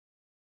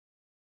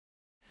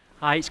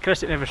Hi, it's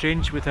Chris at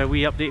Neversrange with a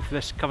wee update for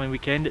this coming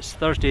weekend. It's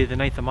Thursday the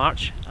 9th of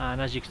March, and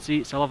as you can see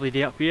it's a lovely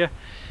day up here.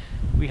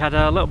 We had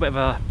a little bit of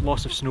a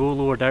loss of snow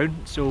lower down,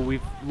 so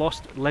we've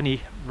lost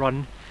Linney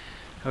Run.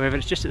 However,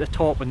 it's just at the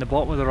top and the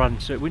bottom of the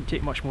run, so it wouldn't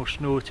take much more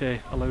snow to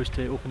allow us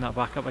to open that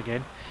back up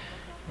again.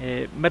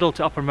 Middle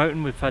to upper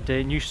mountain we've had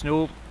new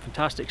snow,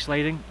 fantastic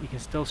sliding. You can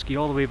still ski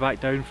all the way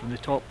back down from the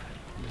top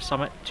of the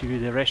summit to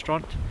the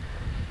restaurant.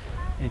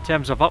 In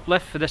terms of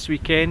uplift for this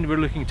weekend, we're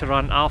looking to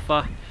run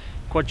Alpha,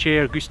 Quad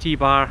Chair, Goose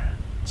T-Bar,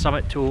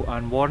 Summit Toe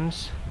and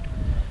Warrens.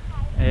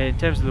 In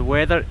terms of the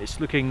weather, it's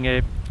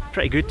looking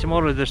pretty good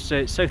tomorrow. There's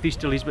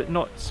southeasterlies, but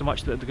not so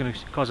much that they're going to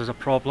cause us a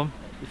problem.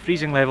 The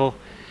freezing level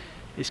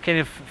is kind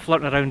of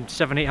flirting around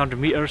 700-800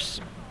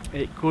 metres.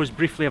 It goes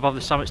briefly above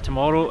the summits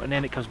tomorrow and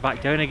then it comes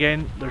back down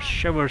again. There's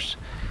showers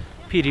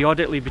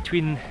periodically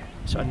between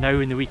sort of now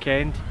and the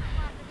weekend.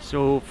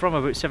 So from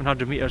about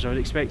 700 metres I would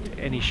expect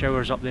any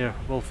showers up there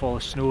will fall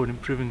as snow and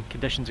improving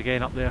conditions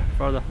again up there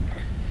further.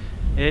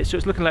 So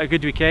it's looking like a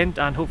good weekend,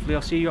 and hopefully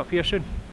I'll see you up here soon.